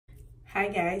Hi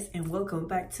guys, and welcome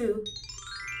back to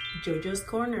Jojo's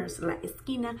Corners, la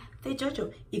esquina de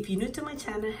Jojo. If you're new to my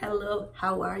channel, hello,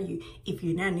 how are you? If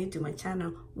you're not new to my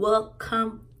channel,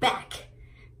 welcome back.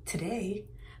 Today,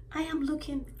 I am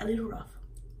looking a little rough,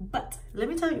 but let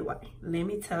me tell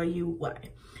you why.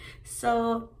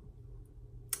 So,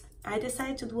 I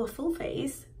decided to do a full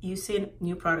face using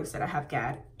new products that I have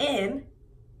got, and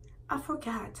I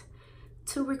forgot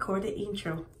to record the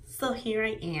intro. So here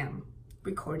I am,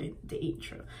 recording the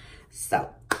intro. So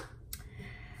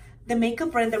the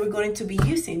makeup brand that we're going to be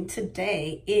using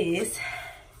today is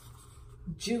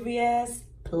Juvia'S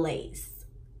Place.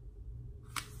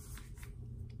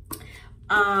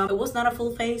 It was not a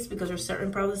full face because there are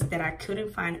certain products that I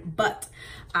couldn't find, but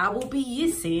I will be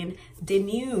using the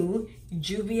new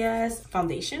Juvia'S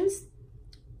foundations.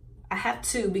 I have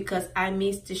two because I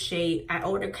missed the shade. I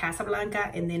ordered Casablanca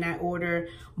and then I ordered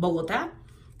Bogota.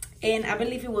 And I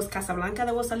believe it was Casablanca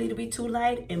that was a little bit too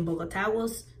light, and Bogota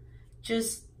was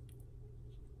just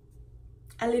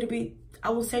a little bit,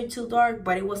 I would say, too dark,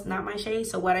 but it was not my shade.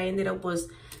 So what I ended up was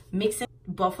mixing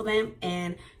both of them,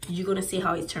 and you're gonna see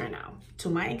how it turned out. To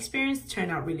my experience, it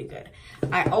turned out really good.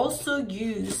 I also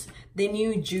used the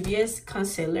new Juvia'S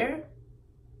concealer.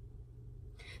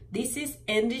 This is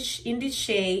in the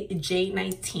shade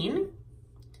J19.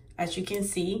 As you can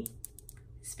see,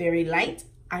 it's very light.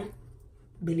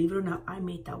 Believe it or not, I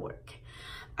made that work.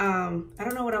 I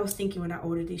don't know what I was thinking when I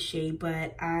ordered this shade,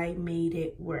 but I made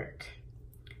it work.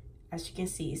 As you can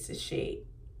see, it's the shade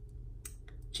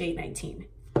J19.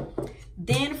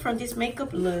 Then from this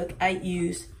makeup look, I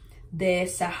used the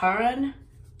Saharan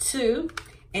 2,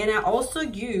 and I also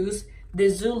used the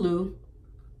Zulu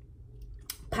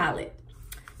palette.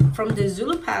 From the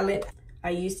Zulu palette,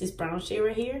 I used this brown shade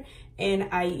right here, and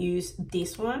I used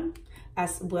this one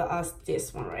as well as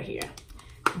this one right here.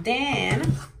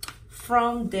 Then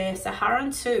from the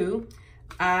Saharan 2,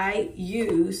 I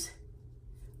use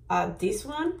this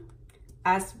one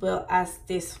as well as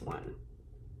this one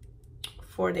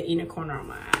for the inner corner of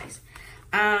my eyes.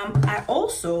 I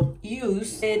also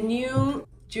use the new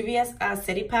Juvia'S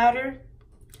setting powder.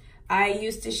 I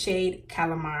use the shade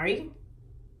Calamari,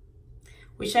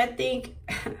 which I think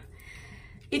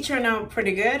it turned out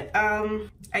pretty good.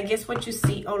 I guess what you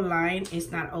see online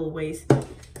is not always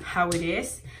how it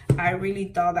is. I really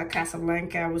thought that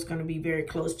Casablanca was going to be very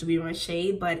close to be my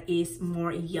shade, but it's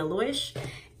more yellowish.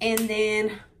 And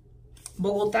then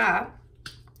Bogota,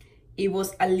 it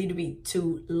was a little bit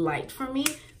too light for me.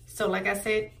 So like I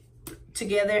said,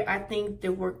 together I think they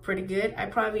work pretty good. I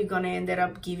probably gonna end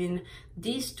up giving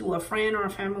this to a friend or a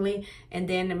family, and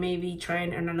then maybe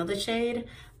trying another shade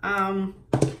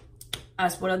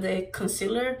as well as the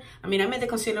concealer. I mean, I made the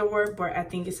concealer work, but I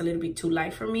think it's a little bit too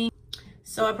light for me.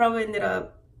 So I probably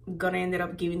gonna end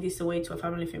up giving this away to a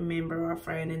family member or a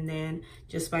friend, and then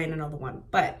just buying another one.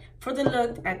 But for the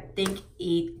look, I think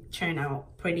it turned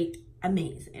out pretty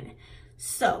amazing.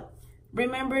 So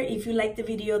remember, if you like the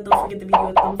video, don't forget the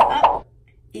video thumbs up.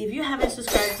 If you haven't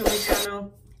subscribed to my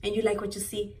channel and you like what you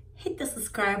see, hit the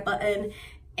subscribe button.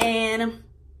 And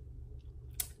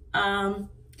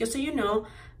just so you know,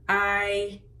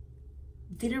 I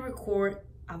didn't record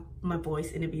my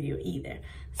voice in the video either,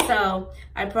 so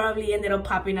I probably ended up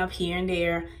popping up here and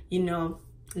there, you know,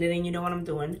 letting you know what I'm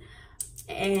doing.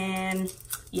 And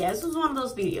yeah, this was one of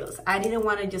those videos. I didn't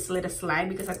want to just let it slide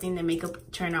because I think the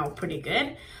makeup turned out pretty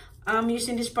good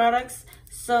using these products.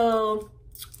 So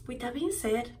with that being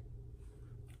said,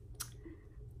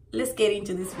 let's get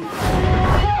into this video.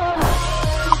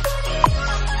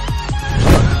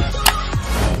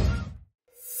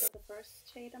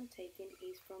 Shade I'm taking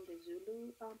is from the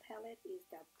Zulu palette, is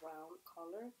that brown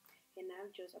color, and I'm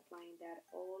just applying that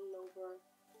all over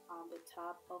on the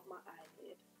top of my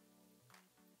eyelid.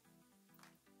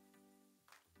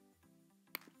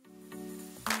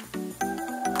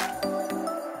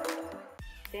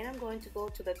 Then I'm going to go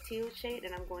to the teal shade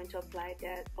and I'm going to apply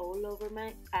that all over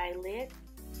my eyelid.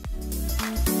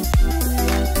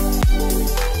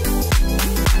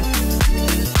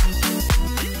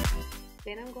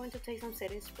 Then I'm going to take some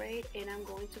setting spray and I'm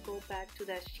going to go back to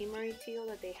that shimmery teal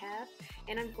that they have,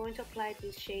 and I'm going to apply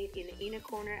this shade in the inner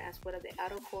corner as well as the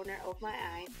outer corner of my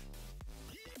eye.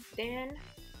 Then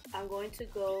I'm going to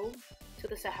go to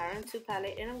the Saharan 2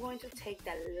 palette and I'm going to take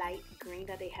that light green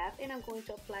that they have, and I'm going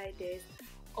to apply this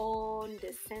on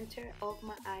the center of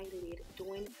my eyelid,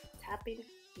 doing tapping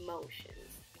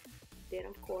motions. Then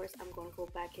of course I'm going to go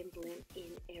back and blend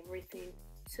in everything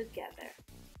together.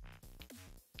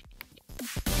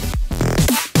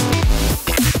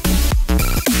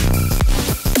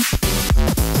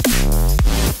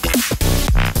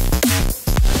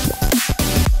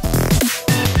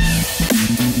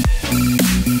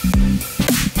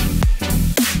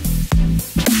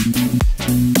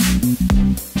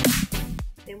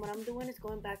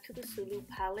 to the Zulu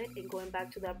palette and going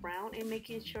back to that brown and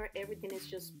making sure everything is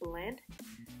just blend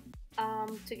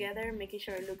together, making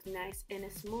sure it looks nice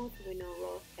and smooth with no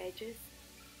rough edges.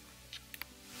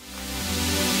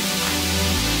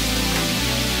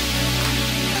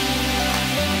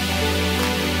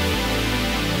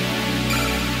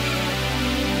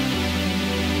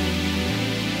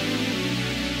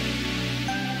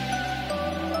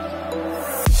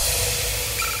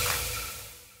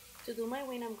 To do my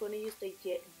wing, I'm going to use the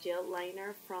gel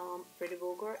liner from Pretty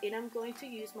Vulgar, and I'm going to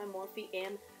use my Morphe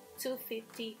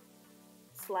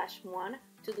M250/1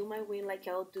 to do my wing like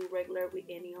I'll do regular with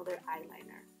any other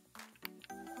eyeliner.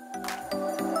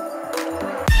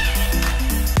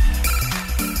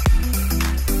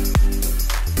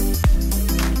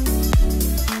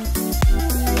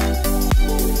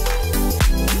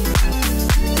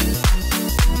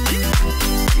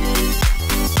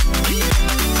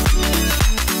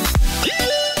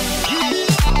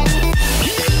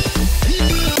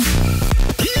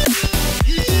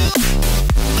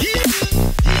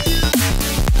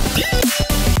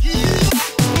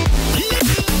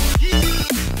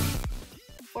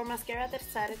 Mascara, I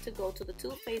decided to go to the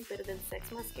Too Faced Better Than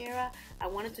Sex mascara. I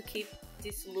wanted to keep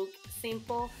this look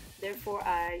simple, therefore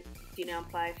I didn't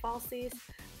apply falsies,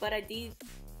 but I did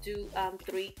do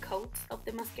 3 coats of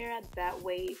the mascara. That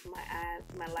way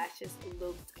my lashes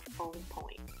looked on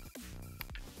point.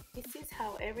 This is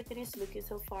how everything is looking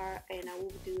so far, and I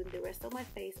will be doing the rest of my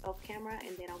face off camera,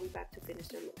 and then I'll be back to finish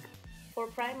the look. For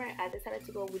primer, I decided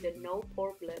to go with the No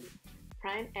Pore Blend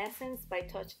Prime Essence by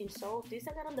Touch in Soul. This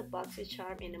I got on the Boxy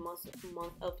Charm in the month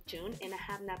of June, and I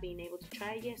have not been able to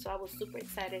try it yet, so I was super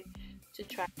excited to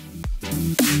try.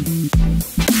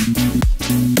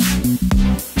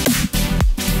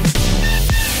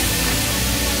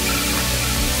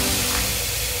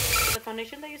 The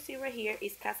foundation that you see right here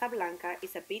is Casablanca.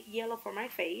 It's a bit yellow for my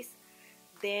face.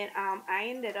 Then I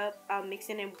ended up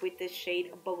mixing it with the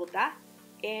shade Bogota,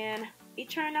 and it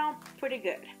turned out pretty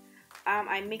good.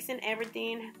 I'm mixing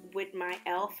everything with my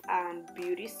e.l.f.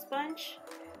 beauty sponge.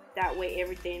 That way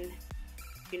everything,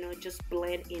 you know, just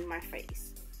blend in my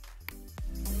face.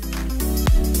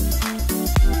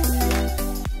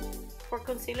 For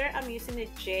concealer, I'm using the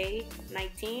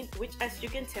J19, which as you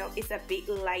can tell is a bit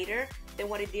lighter than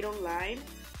what I did online.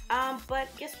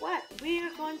 But guess what? We are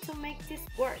going to make this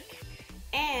work.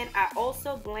 And I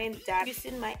also blend that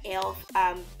using my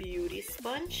e.l.f. beauty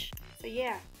sponge. So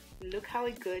yeah. Look how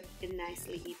good and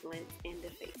nicely it blends in the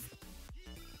face.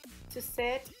 To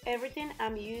set everything,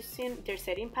 I'm using their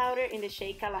setting powder in the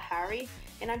shade Kalahari,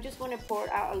 and I'm just going to pour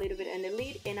it out a little bit in the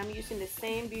lid, and I'm using the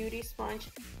same beauty sponge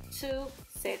to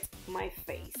set my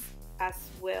face as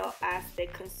well as the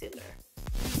concealer.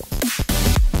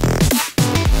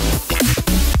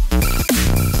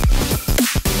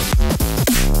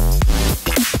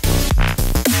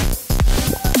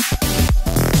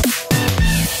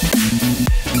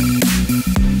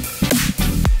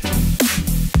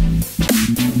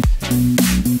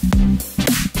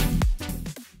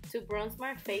 Bronze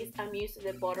my face, I'm using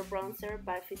the Butter Bronzer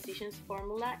by Physicians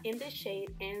Formula in the shade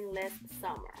Endless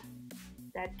Summer.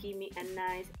 That give me a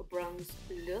nice bronze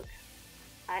look.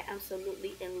 I am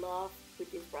absolutely in love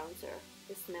with this bronzer.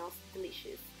 It smells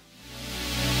delicious.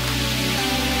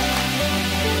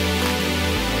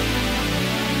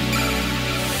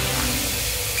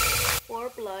 For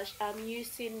blush, I'm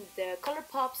using the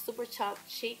ColourPop Super Chalk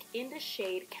Chic in the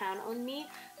shade Count on Me.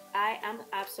 I am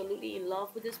absolutely in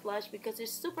love with this blush because it's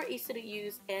super easy to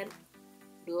use and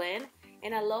blend,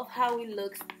 and I love how it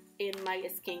looks in my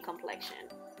skin complexion.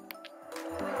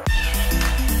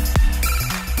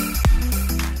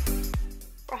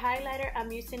 For highlighter, I'm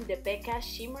using the Becca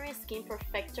Shimmery Skin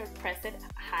Perfector Pressed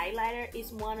Highlighter.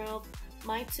 It's one of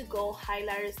my to-go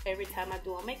highlighters every time I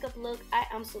do a makeup look. I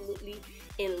am absolutely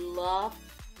in love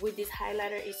with this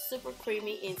highlighter. It's super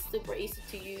creamy and super easy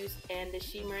to use, and the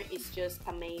shimmer is just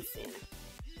amazing.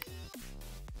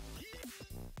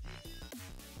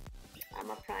 I'm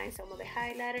applying some of the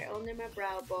highlighter under my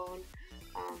brow bone,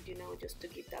 you know, just to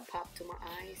give that pop to my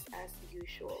eyes as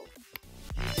usual.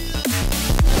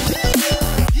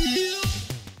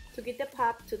 To get the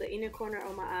pop to the inner corner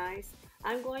of my eyes,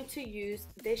 I'm going to use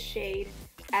the shade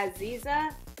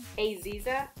Aziza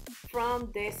from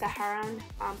the Saharan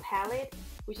palette,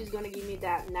 which is going to give me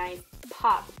that nice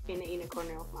pop in the inner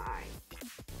corner of my eye.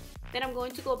 Then I'm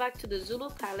going to go back to the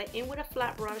Zulu palette, and with a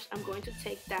flat brush I'm going to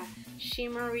take that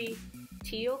shimmery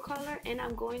teal color and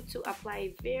I'm going to apply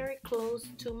it very close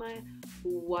to my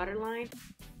waterline.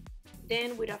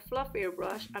 Then with a fluffier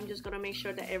brush I'm just going to make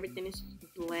sure that everything is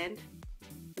blend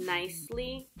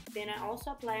nicely. Then I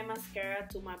also apply mascara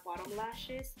to my bottom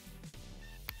lashes.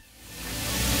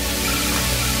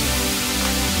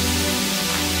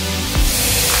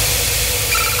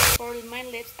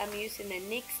 lips, I'm using the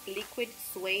NYX Liquid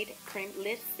Suede Cream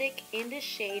Lipstick in the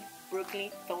shade Brooklyn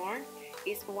Thorn.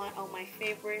 It's one of my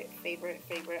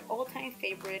all-time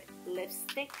favorite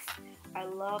lipsticks. I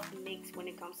love NYX when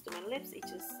it comes to my lips.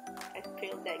 I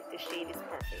feel like the shade is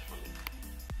perfect for me.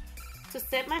 To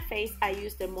set my face, I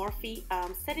use the Morphe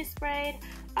setting spray,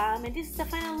 and this is the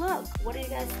final look. What do you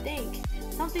guys think?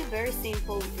 Something very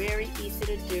simple, very easy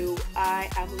to do. I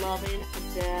am loving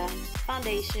the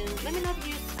foundation. Let me know if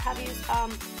you have used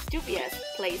Juvia'S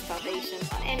Place foundation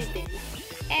on anything.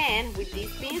 And with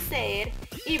this being said,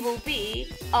 it will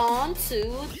be on to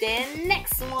the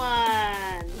next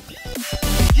one.